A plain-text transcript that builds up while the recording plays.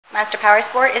Monster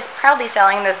Powersport is proudly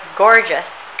selling this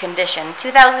gorgeous condition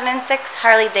 2006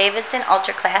 Harley Davidson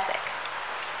Ultra Classic.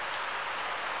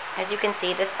 As you can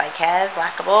see, this bike has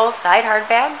lockable side hard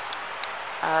bags,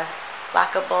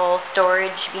 lockable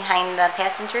storage behind the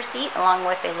passenger seat along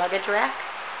with a luggage rack.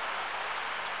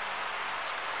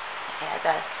 It has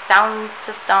a sound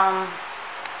system,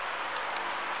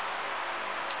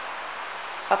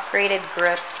 upgraded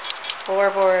grips,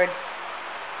 floorboards.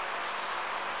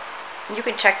 You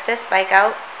can check this bike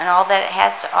out and all that it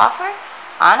has to offer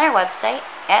on our website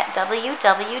at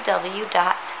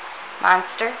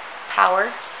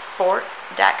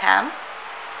www.monsterpowersport.com.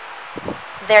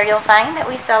 There you'll find that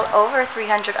we sell over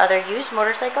 300 other used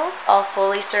motorcycles, all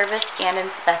fully serviced and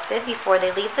inspected before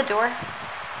they leave the door.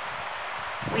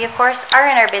 We, of course, are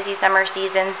in our busy summer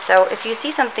season, so if you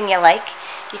see something you like,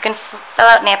 you can fill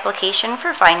out an application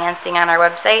for financing on our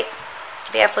website.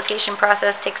 The application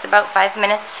process takes about 5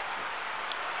 minutes.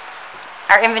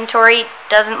 Our inventory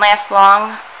doesn't last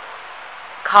long.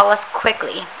 Call us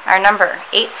quickly. Our number,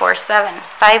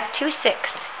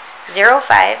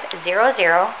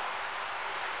 847-526-0500.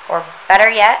 Or better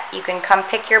yet, you can come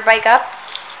pick your bike up.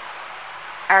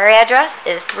 Our address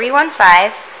is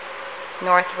 315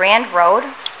 North Rand Road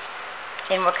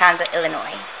in Wauconda,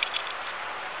 Illinois.